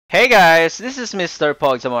Hey guys, this is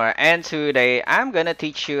MrPogz and today I'm gonna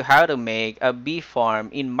teach you how to make a bee farm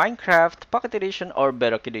in Minecraft Pocket Edition or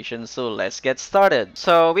Bedrock Edition, so let's get started.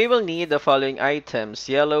 So we will need the following items: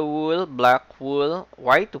 yellow wool, black wool,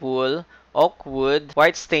 white wool, oak wood,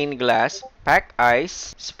 white stained glass, pack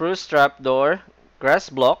ice, spruce trapdoor, grass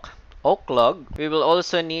block, oak log. We will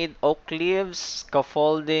also need oak leaves,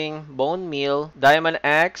 scaffolding, bone meal, diamond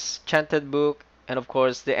axe, enchanted book, and of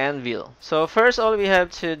course the anvil. So first all we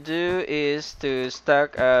have to do is to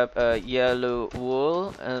stack up yellow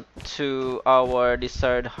wool to our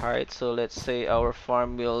desired height. So let's say our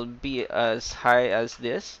farm will be as high as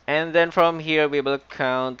this, and then from here we will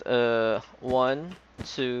count 1,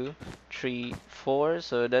 2, 3, 4.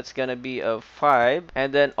 So that's gonna be a 5,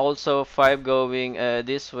 and then also 5 going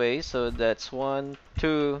this way. So that's 1,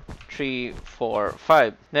 2, 3, 4,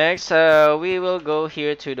 5. Next, we will go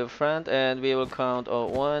here to the front and we will count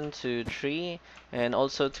 1, 2, 3, and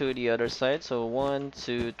also to the other side. So 1,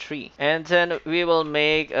 2, 3, and then we will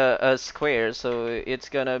make a square. So it's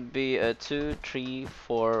gonna be a 2, 3,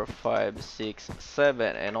 4, 5, 6,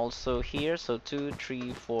 7, and also here. So 2,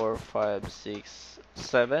 3, 4, 5, 6,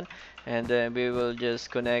 7, and then we will just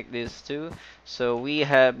connect these two, so we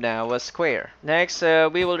have now a square. Next,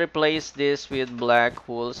 we will replace this with black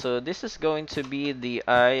wool. So this is going to be the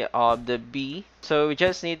eye of the bee, so we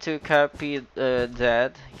just need to copy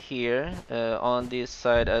that here on this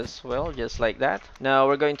side as well, just like that. Now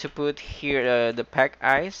we're going to put here the pack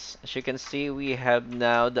ice. As you can see, we have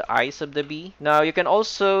now the eyes of the bee. Now you can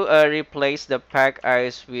also replace the pack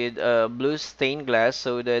ice with blue stained glass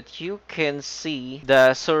so that you can see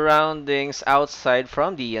the surroundings outside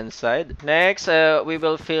from the inside. Next, we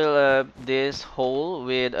will fill this hole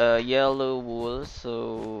with yellow wool,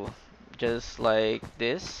 so just like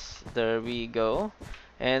this. There we go.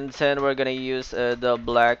 And then we're gonna use the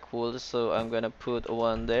black wool, so I'm gonna put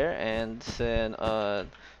one there, and then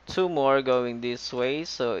two more going this way,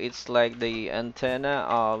 so it's like the antenna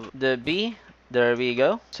of the bee. There we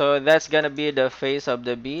go. So that's gonna be the face of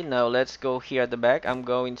the bee. Now let's go here at the back. I'm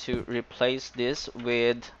going to replace this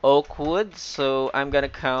with oak wood. So I'm gonna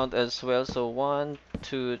count as well. So 1,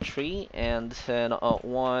 2, 3, and then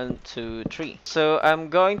 1, 2, 3. So I'm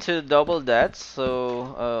going to double that.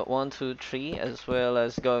 So 1, 2, 3, as well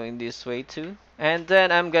as going this way too. And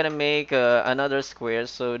then I'm gonna make another square,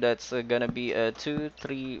 so that's gonna be 2,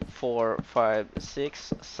 3, 4, 5,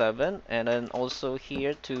 6, 7, and then also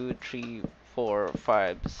here 2, 3, 4,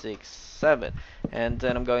 5, 6, 7, and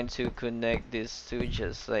then I'm going to connect these two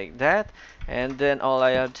just like that, and then all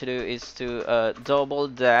I have to do is to double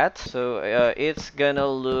that, so it's gonna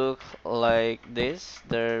look like this.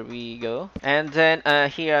 There we go. And then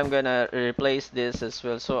here I'm gonna replace this as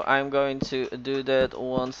well, so I'm going to do that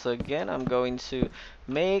once again. I'm going to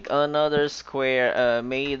make another square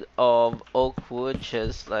made of oak wood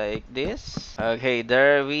just like this. Okay,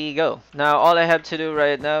 there we go. Now all I have to do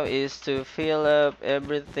right now is to fill up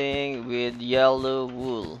everything with yellow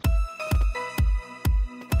wool.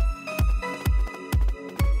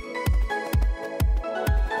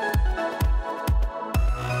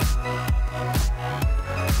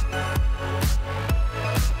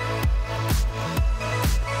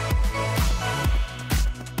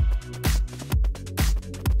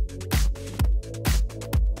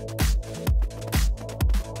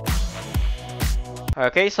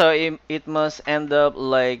 Okay, so it must end up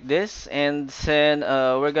like this, and then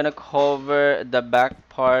we're gonna cover the back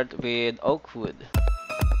part with oak wood.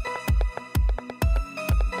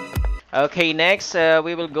 Okay, next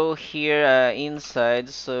we will go here inside,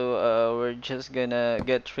 so we're just gonna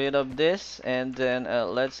get rid of this, and then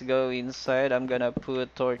let's go inside. I'm gonna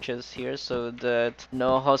put torches here so that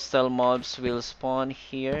no hostile mobs will spawn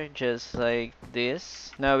here, just like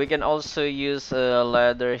this. Now we can also use a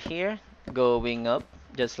ladder here going up,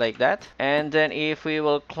 just like that. And then if we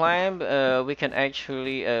will climb, we can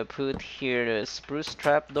actually put here the spruce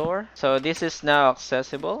trapdoor. So this is now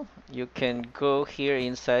accessible. You can go here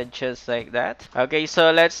inside just like that. Okay,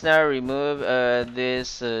 so let's now remove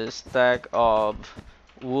this stack of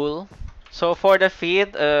wool. So for the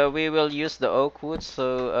feet, we will use the oak wood.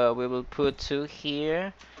 So we will put 2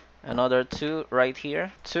 here, another 2 right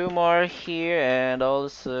here, 2 more here, and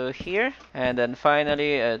also here, and then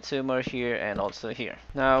finally 2 more here and also here.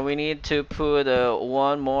 Now we need to put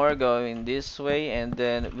 1 more going this way, and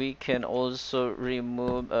then we can also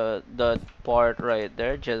remove that part right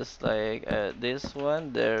there, just like this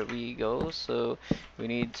one. There we go. So we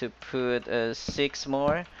need to put 6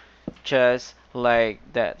 more just like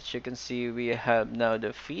that. As you can see, we have now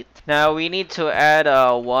the feet. Now we need to add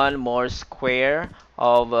one more square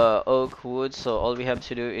of oak wood. So all we have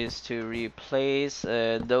to do is to replace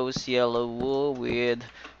those yellow wool with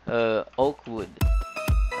oak wood.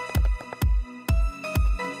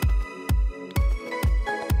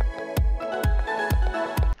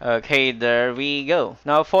 Okay, there we go.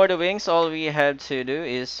 Now for the wings, all we have to do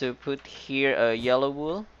is to put here a yellow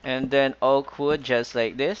wool and then oak wood just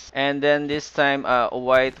like this, and then this time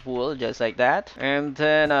white wool just like that, and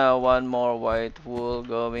then one more white wool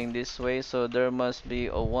going this way. So there must be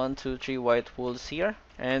a 1, 2, 3 white wools here,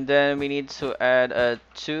 and then we need to add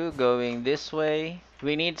two going this way.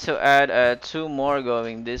 We need to add two more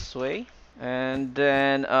going this way. And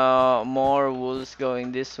then more wools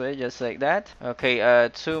going this way, just like that. Okay,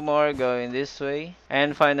 two more going this way.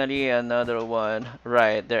 And finally another one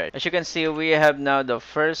right there. As you can see, we have now the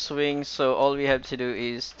first wing, so all we have to do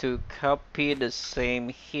is to copy the same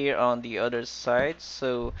here on the other side.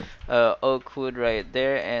 So oak wood right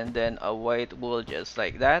there, and then a white wool just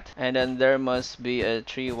like that. And then there must be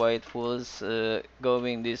three white wools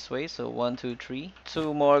going this way. So 1, 2, 3.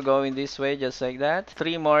 Two more going this way, just like that.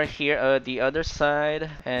 Three more here the other side,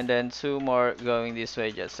 and then two more going this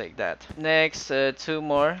way, just like that. Next, two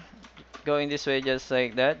more going this way, just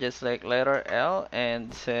like that, just like letter L,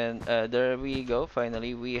 and then there we go.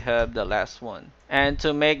 Finally, we have the last one. And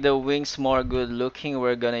to make the wings more good looking,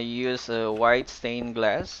 we're gonna use white stained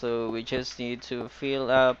glass. So we just need to fill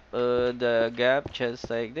up the gap just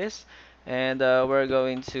like this. And we're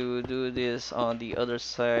going to do this on the other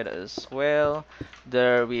side as well.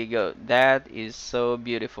 There we go. That is so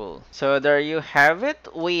beautiful. So there you have it.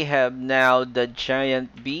 We have now the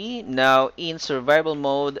giant bee. Now in survival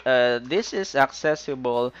mode, this is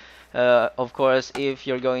accessible. Of course, if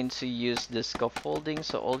you're going to use the scaffolding,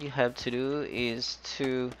 so all you have to do is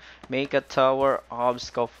to make a tower of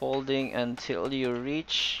scaffolding until you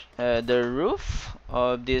reach the roof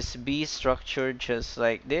of this bee structure, just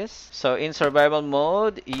like this. So in survival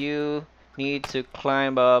mode, you need to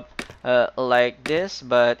climb up like this,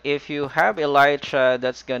 but if you have elytra,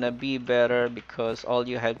 that's gonna be better, because all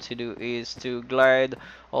you have to do is to glide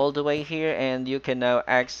all the way here, and you can now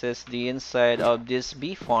access the inside of this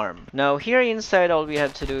bee farm. Now here inside, all we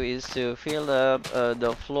have to do is to fill up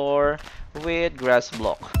the floor with grass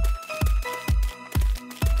block.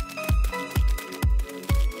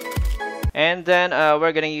 And then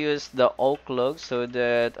we're gonna use the oak log so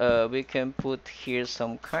that we can put here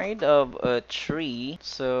some kind of a tree.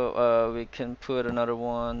 So we can put another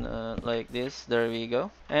one like this. There we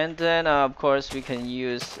go. And then of course we can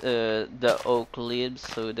use the oak leaves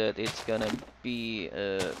so that it's gonna be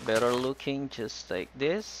better looking, just like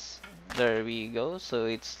this. There we go. So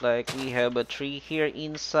it's like we have a tree here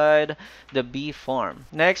inside the bee farm.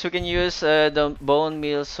 Next, we can use the bone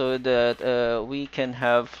meal so that we can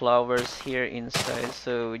have flowers here inside.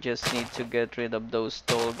 So we just need to get rid of those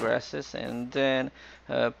tall grasses, and then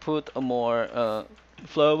put more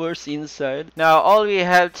flowers inside. Now all we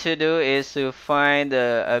have to do is to find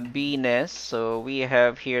a bee nest. So we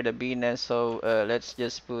have here the bee nest, so let's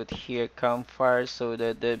just put here campfire so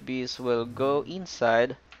that the bees will go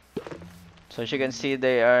inside. So as you can see,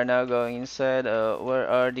 they are now going inside. Where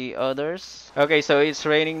are the others? Okay, so it's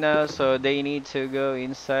raining now, so they need to go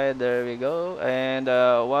inside. There we go. And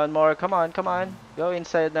one more. Come on, come on. Go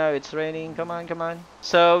inside now. It's raining. Come on, come on.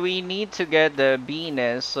 So we need to get the bee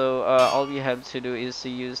nest. So all we have to do is to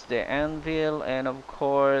use the anvil. And of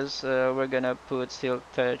course, we're gonna put silk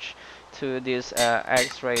touch to this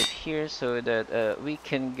axe right here so that we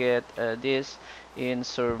can get this in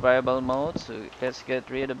survival mode. So let's get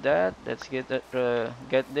rid of that. Let's get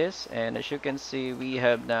this, and as you can see, we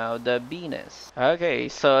have now the bee nest. Okay,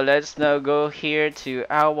 so let's now go here to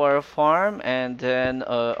our farm, and then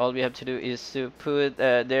all we have to do is to put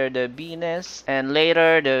there the bee nest, and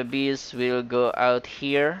later the bees will go out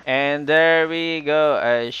here. And there we go.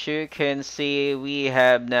 As you can see, we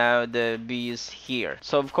have now the bees here.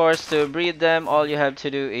 So of course, to breed them, all you have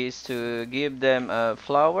to do is to give them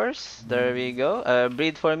flowers. There we go.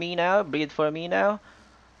 Breed for me now. Breed for me now.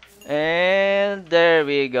 And there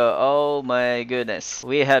we go. Oh my goodness.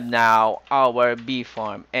 We have now our bee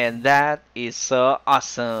farm, and that is so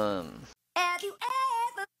awesome. Have you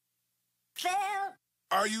ever felt?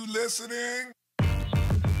 Are you listening?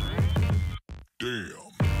 Damn.